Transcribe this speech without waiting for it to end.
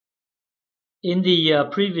In the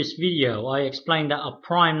previous video, I explained that a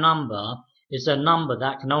prime number is a number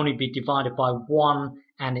that can only be divided by 1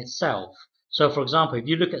 and itself. So, for example, if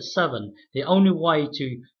you look at 7, the only way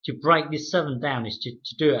to break this 7 down is to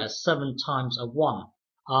do it as 7 times a 1.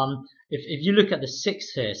 If you look at the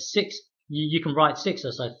 6 here, 6 you can write 6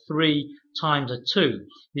 as a 3 times a 2.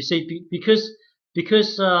 You see, because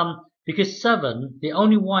 7, the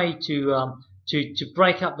only way to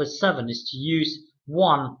break up the 7 is to use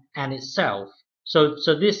 1 and itself. So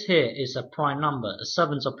this here is a prime number. A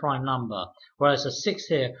 7's a prime number, whereas a 6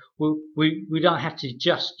 here, we don't have to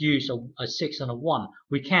just use a 6 and a 1.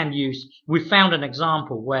 We found an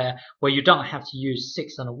example where you don't have to use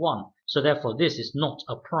 6 and a 1. So therefore, this is not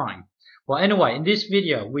a prime. Well, anyway, in this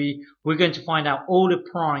video, we're going to find out all the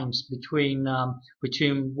primes between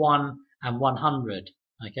 1 and 100.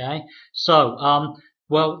 Okay. So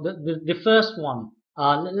well, the first one.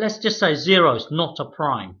 Let's just say 0 is not a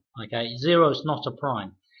prime. Okay, 0 is not a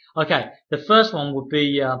prime. Okay, the first one would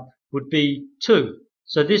be 2.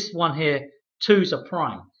 So this one here, 2 is a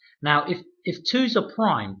prime. Now, if 2 is a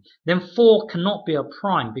prime, then 4 cannot be a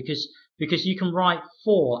prime because you can write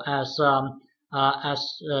 4 as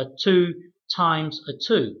 2 times a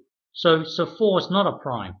 2. So 4 is not a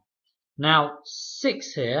prime. Now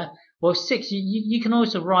 6 here, well 6 you can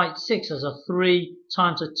also write 6 as a 3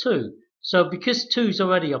 times a 2. So because 2 is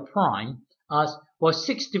already a prime, well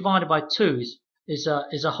 6 divided by 2 is a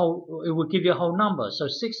whole. It will give you a whole number. So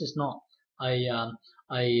 6 is not a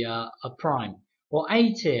prime. Well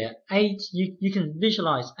 8 here, 8 you can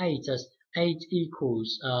visualize 8 as 8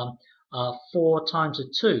 equals 4 times a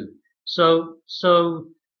 2. So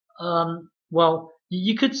well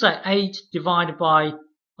you could say 8 divided by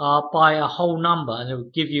a whole number, and it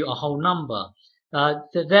will give you a whole number.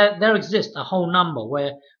 There exists a whole number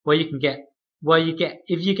where you get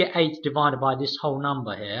if you get 8 divided by this whole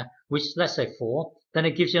number here, which let's say 4, then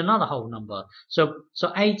it gives you another whole number. So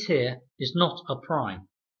 8 here is not a prime.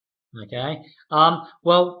 Okay.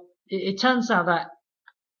 Well, it turns out that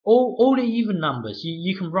all the even numbers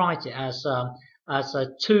you can write it as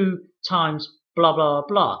 2 times blah blah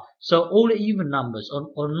blah. So all the even numbers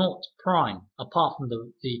are not prime apart from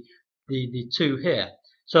the 2 here.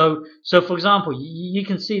 So for example, you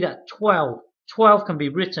can see that 12 can be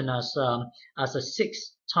written as a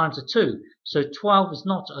 6 times a 2. So 12 is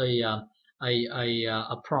not a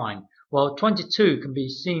prime. Well, 22 can be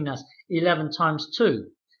seen as 11 times 2.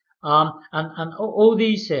 And all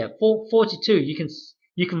these here, 42,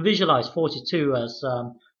 you can visualize 42 as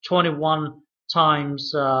 21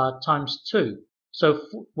 times 2. So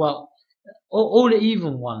well, all the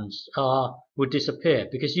even ones would disappear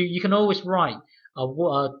because you can always write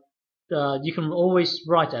you can always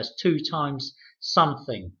write as 2 times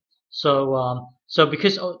something. So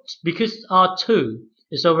because R2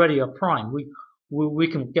 is already a prime, we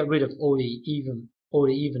can get rid of all the even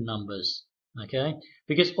numbers. Okay,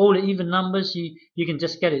 because all the even numbers you can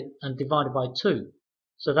just get it and divide it by 2.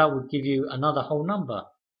 So that would give you another whole number.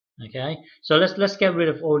 Okay, so let's get rid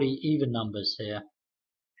of all the even numbers here.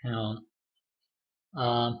 Hang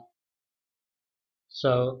on.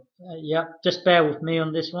 So yeah, just bear with me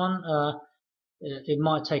on this one. It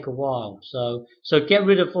might take a while. So get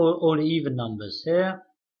rid of all the even numbers here.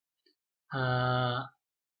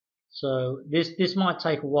 So this might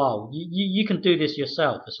take a while. You can do this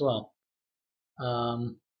yourself as well.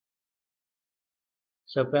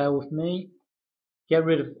 So bear with me. Get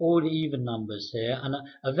rid of all the even numbers here, and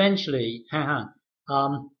eventually,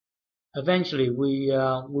 eventually we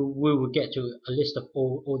will get to a list of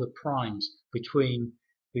all the primes between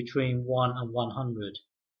 1 and 100.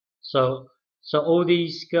 So all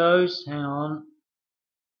these goes. Hang on.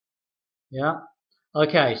 Yeah.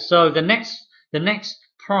 Okay. So the next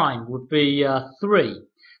prime would be 3.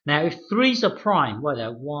 Now, if 3 is a prime, well, there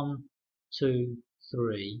 1, 2,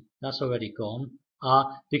 3. That's already gone.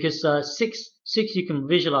 Because 6 you can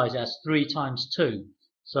visualize as 3 times 2.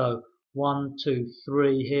 So 1, 2,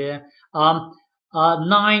 3 here.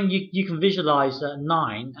 9 you can visualize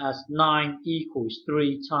 9 as 9 equals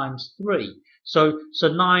 3 times 3. So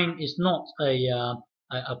 9 is not a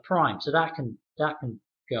prime. So that can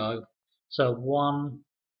go. So 1,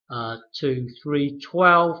 2, 3,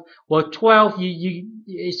 12. Well, 12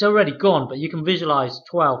 it's already gone, but you can visualize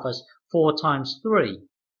 12 as 4 times 3.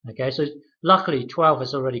 Okay, so luckily 12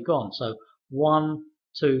 has already gone. So 1,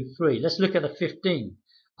 2, 3. Let's look at the 15.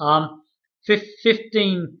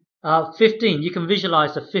 15 you can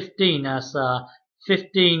visualize the 15 as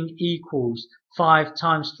 15 equals 5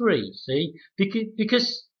 times 3. See,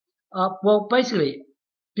 because well, basically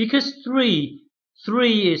because 3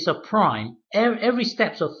 is a prime, every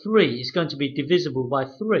step of 3 is going to be divisible by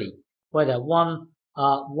 3. Wait there. 1,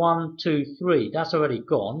 1, 2, 3. That's already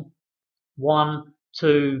gone. 1,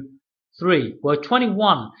 2, 3. Well,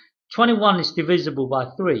 21. 21 is divisible by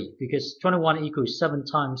 3 because 21 equals 7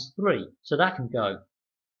 times 3. So that can go.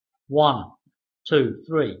 1, 2,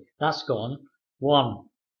 3. That's gone. 1,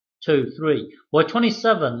 2, 3. Well,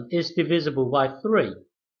 27 is divisible by 3.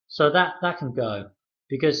 So that can go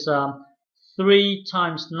because 3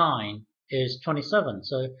 times 9 is 27.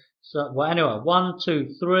 So well, anyway, 1,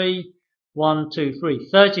 2, 3, 1, 2, 3,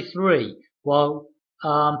 33. Well,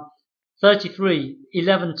 33,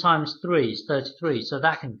 11 times 3 is 33. So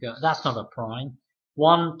that can go. That's not a prime.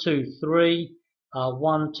 1, 2, 3,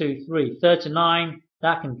 1, 2, 3, 39.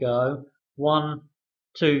 That can go. 1,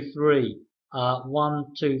 2, 3, 1,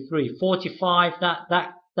 2, 3, 45.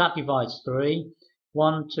 That divides 3.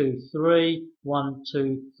 1, 2, 3, 1,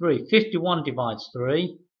 2, 3. 51 divides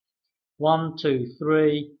 3. 1, 2,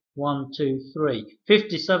 3, 1, 2, 3.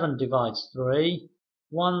 57 divides 3.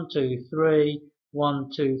 1, 2, 3, 1,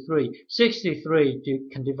 2, 3. 63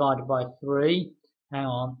 can divide by 3. Hang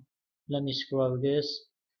on. Let me scroll this.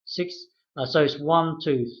 So it's 1,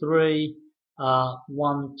 2, 3,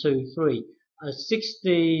 1, 2, 3.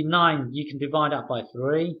 69 you can divide up by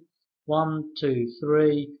 3. 1, 2,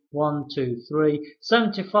 3, 1, 2, 3.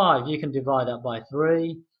 75 you can divide up by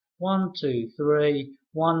 3. 1, 2, 3,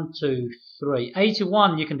 1, 2, 3.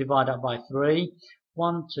 81 you can divide up by 3.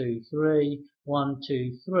 1, 2, 3, 1,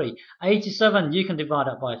 2, 3. 87 you can divide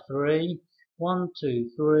up by 3. 1, 2,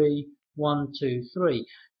 3, 1, 2, 3.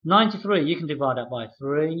 93 you can divide up by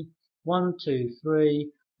 3. 1, 2,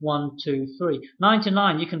 3, 1, 2, 3.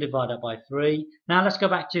 99 you can divide up by 3. Now let's go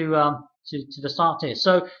back to the start here.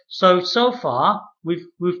 So far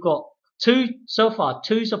we've got 2. So far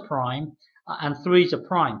 2's a prime and 3's a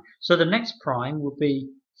prime. So the next prime will be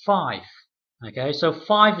 5. Okay, so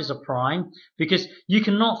 5 is a prime because you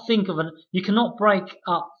cannot you cannot break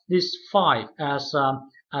up this 5 as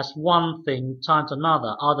one thing times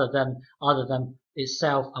another other than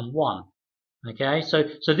itself and 1. Okay, so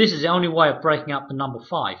this is the only way of breaking up the number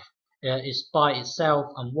 5 is by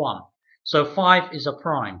itself and 1. So 5 is a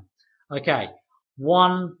prime. Okay,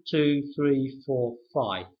 1, 2, 3, 4,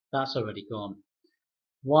 5. That's already gone.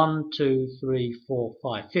 1, 2, 3, 4,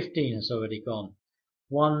 5. 15 has already gone.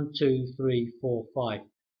 1, 2, 3, 4, 5.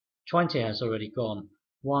 20 has already gone.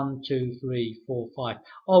 1, 2, 3, 4, 5.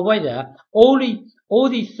 Oh, wait there. All the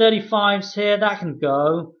 35s here, that can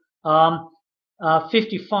go.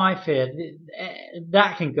 55 here,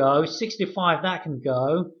 that can go. 65, that can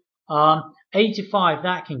go. 85,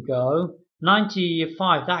 that can go.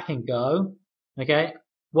 95, that can go. Okay.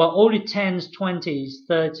 Well, all the 10s, 20s,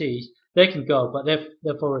 30s, they can go, but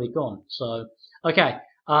they've already gone. So, okay.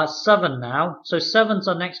 7 now. So 7's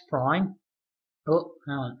our next prime. Oh,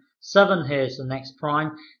 hang on. 7 here is the next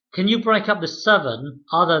prime. Can you break up the 7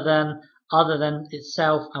 other than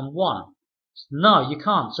itself and 1? No, you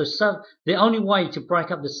can't. So the only way to break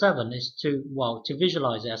up the 7 is to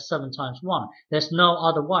visualize it as 7 times 1. There's no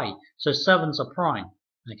other way. So 7's a prime.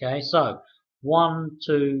 Okay, so 1,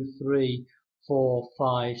 2, 3, 4,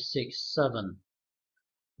 5, 6, 7.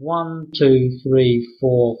 1, 2, 3,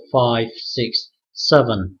 4, 5, 6,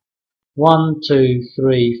 7. 1, 2,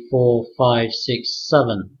 3, 4, 5, 6,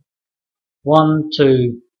 7. 1,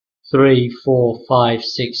 2, 3, 4, 5,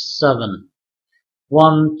 6, 7.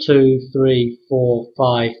 1, 2, 3, 4,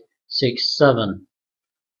 5, 6, 7.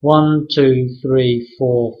 1, 2, 3,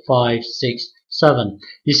 4, 5, 6, 7.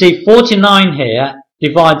 You see, 49 here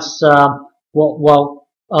divides 7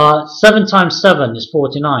 times 7 is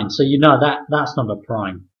 49. So you know that's not a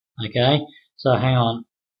prime. Okay, so hang on.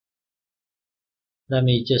 Let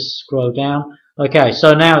me just scroll down. Okay,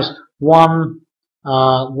 so now it's 1,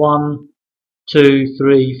 2,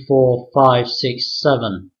 3, 4, 5, 6,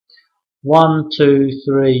 7. 1, 2,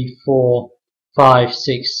 3, 4, 5,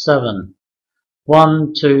 6, 7.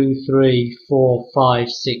 1, 2, 3, 4, 5,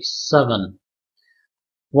 6, 7.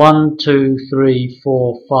 1, 2, 3,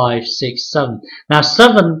 4, 5, 6, 7. Now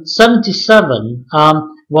 77, 77,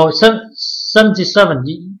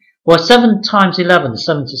 7 times 11 is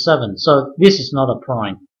 77, so this is not a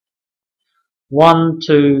prime. 1,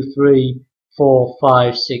 2, 3, 4,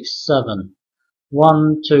 5, 6, 7.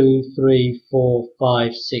 1, 2, 3, 4,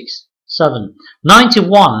 5, 6, 7.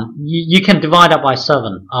 91, you can divide up by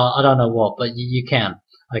 7. I don't know what, but you can.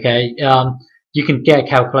 Okay, you can get a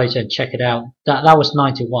calculator and check it out. That was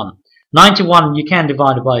 91. 91, you can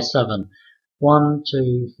divide it by 7. 1,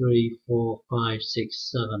 2, 3, 4, 5,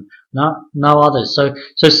 6, 7. No others. So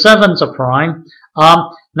 7's a prime.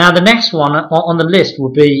 Now the next one on the list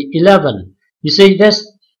will be 11. You see, there's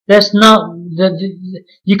there's no,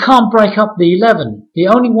 you can't break up the 11. The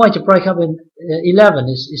only way to break up in 11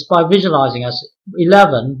 is by visualizing as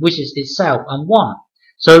 11, which is itself, and 1.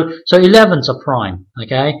 So 11's a prime,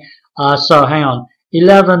 okay? So hang on,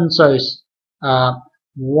 11, so it's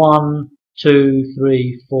 1, 2,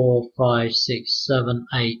 3, 4, 5, 6, 7,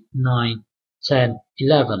 8, 9, 10,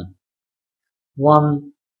 11.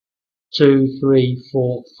 1, 2, 3,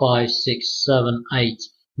 4, 5, 6, 7, 8,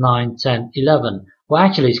 9, 10, 11. Well,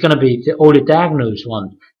 actually, it's going to be all the diagonals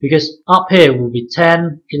one, because up here will be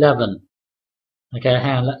 10, 11. Okay,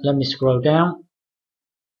 hang on, let me scroll down.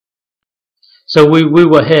 So we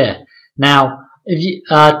were here. Now, if you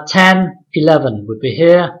 10, 11 would be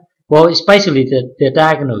here. Well, it's basically the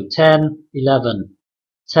diagonal 10, 11,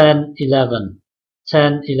 10, 11,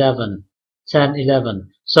 10, 11, 10, 11.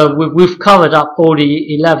 So we've covered up all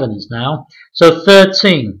the 11s now. So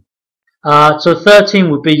 13. So 13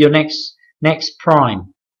 would be your next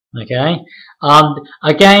prime. Okay.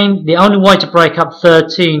 Again, the only way to break up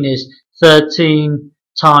 13 is 13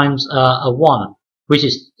 times a 1, which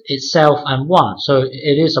is itself and 1. So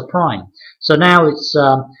it is a prime. So now it's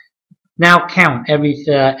now count every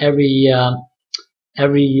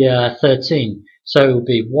 13. So it will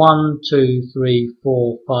be 1, 2, 3,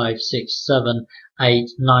 4, 5, 6, 7, 8,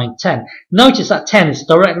 9, 10. Notice that 10 is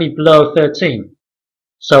directly below 13.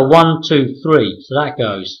 So 1, 2, 3. So that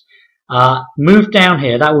goes. Move down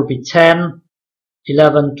here. That would be 10,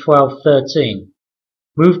 11, 12, 13.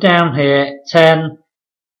 Move down here. 10.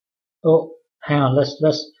 Oh, hang on. Let's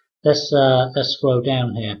scroll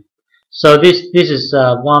down here. So this is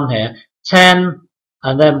 1 here. 10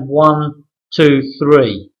 and then 1, 2,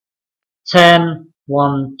 3. 10,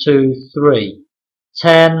 1, 2, 3.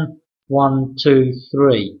 10, 1, 2,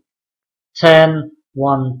 3. 10,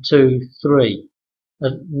 1, 2, 3.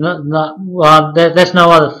 There's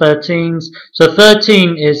no other 13s. So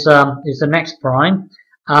 13 is the next prime.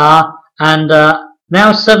 And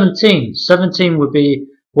now 17. 17 would be,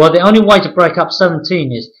 well, the only way to break up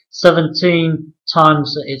 17 is 17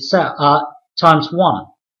 times itself, times 1.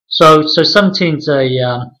 So 17's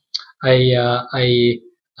a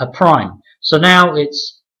prime. So now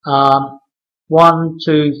it's 1,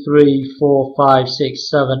 2, 3, 4, 5, 6,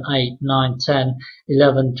 7, 8, 9, 10,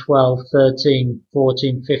 11, 12, 13,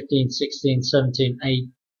 14, 15, 16, 17, 8,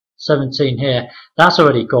 17 here. That's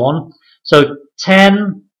already gone. So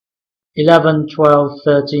 10, 11, 12,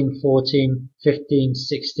 13, 14, 15,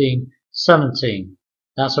 16, 17.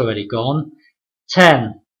 That's already gone.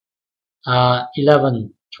 10,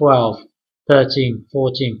 11, 12, 13,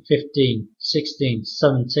 14, 15, 16,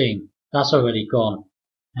 17. That's already gone.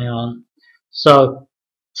 Hang on. So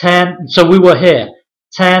 10, so we were here.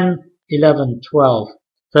 10, 11, 12,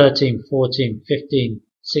 13, 14, 15,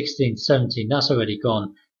 16, 17. That's already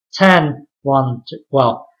gone. 10, 1, 2,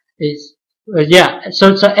 well, it's, yeah,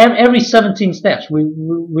 so every 17 steps we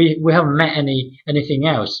haven't met anything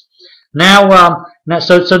else. Now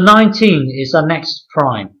so 19 is our next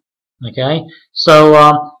prime. Okay, so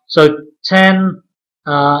 10,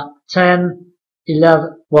 10,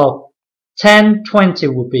 11, well, 10, 20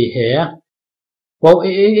 will be here. Well,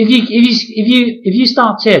 if you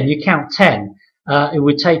start here and you count 10, it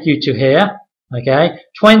would take you to here. Okay,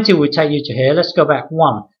 20 would take you to here. Let's go back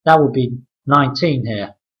 1. That would be 19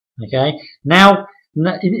 here. Okay, now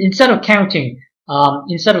instead of counting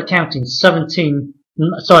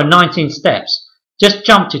 19 steps, just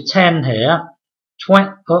jump to 10 here,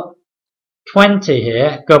 20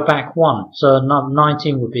 here, go back 1. So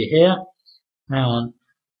 19 would be here. Hang on,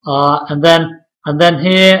 and then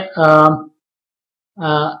here,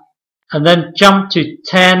 and then jump to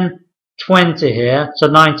 10, 20 here. So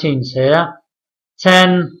 19's here.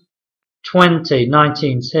 10, 20,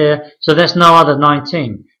 19's here. So there's no other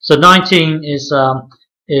 19. So 19 is a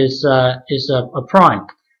prime.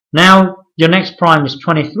 Now your next prime is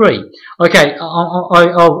 23. Okay,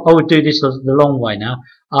 I would do this the long way now.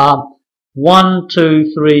 1,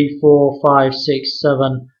 2, 3, 4, 5, 6,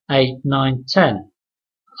 7, 8, 9, 10.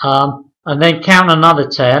 And then count another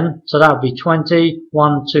 10. So that would be 20,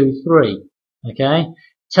 1, 2, 3. Okay,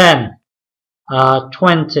 10,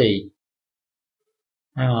 20.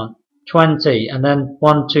 Hang on, 20, and then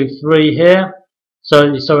 1, 2, 3 here.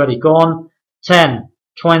 So it's already gone. 10,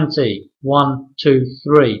 20, 1, 2,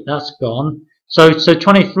 3. That's gone. So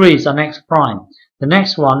 23 is our next prime. The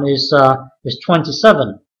next one is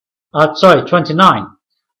 27. Sorry, 29.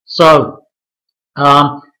 So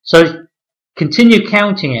continue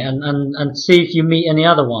counting it and see if you meet any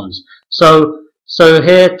other ones. So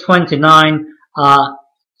here 29.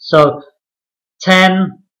 So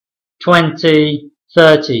 10, 20,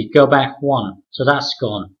 30. Go back 1. So that's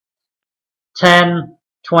gone. 10,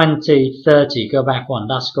 20, 30. Go back one.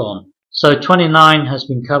 That's gone. So 29 has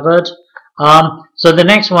been covered. So the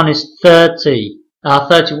next one is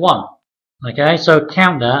 31. Okay, so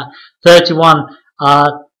count that. 31,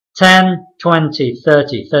 10, 20,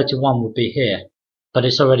 30. 31 would be here, but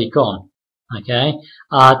it's already gone. Okay,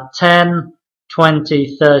 10,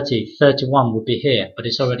 20, 30. 31 would be here, but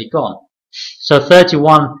it's already gone. So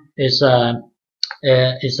 31 is the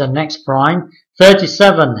next prime.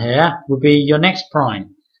 37 here would be your next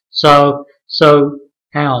prime. So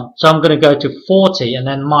hang on. So I'm going to go to 40 and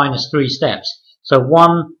then minus 3 steps. So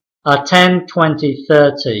 10, 20,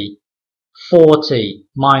 30, 40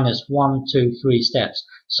 minus 1, 2, 3 steps.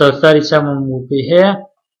 So 37 will be here.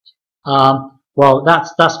 Well,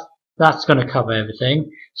 that's going to cover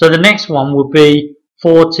everything. So the next one would be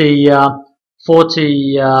 41.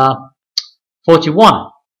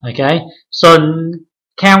 Okay. So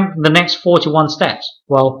count the next 41 steps.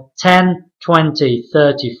 Well, 10, 20,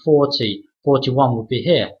 30, 40, 41 would be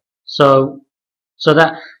here. So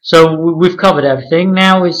we've covered everything.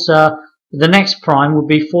 Now is the next prime would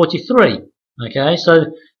be 43. Okay,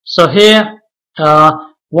 so here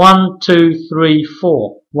 1, 2, 3,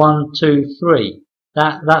 4. 1, 2, 3.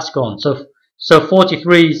 That's gone. So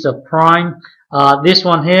 43 is a prime. This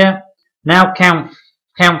one here. Now count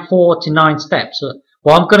 49 steps.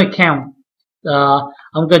 Well, I'm going to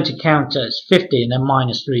count as 50 and then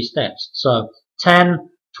minus 3 steps. So 10,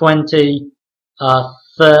 20,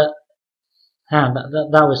 30.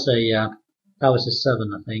 That was a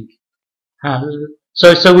 7, I think.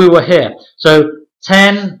 So we were here. So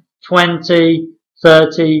 10, 20,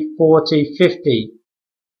 30, 40, 50.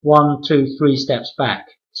 1, 2, 3 steps back.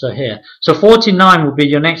 So here. So 49 will be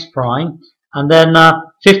your next prime. And then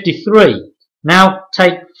 53. Now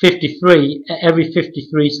take 53 every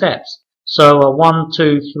 53 steps. So 1,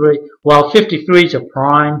 2, 3. Well, 53 is a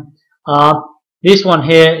prime. This one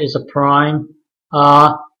here is a prime.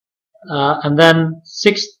 And then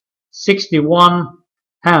 61.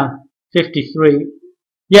 53.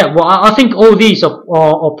 Yeah, well, I think all these are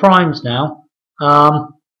primes now.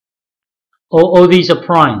 All these are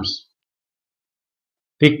primes.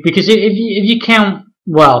 Because if you count,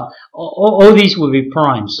 well, all these will be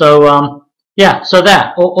primes. So, yeah, so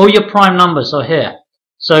there. All your prime numbers are here.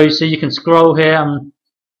 So you can scroll here.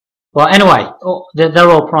 Well, anyway, they're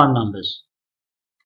all prime numbers.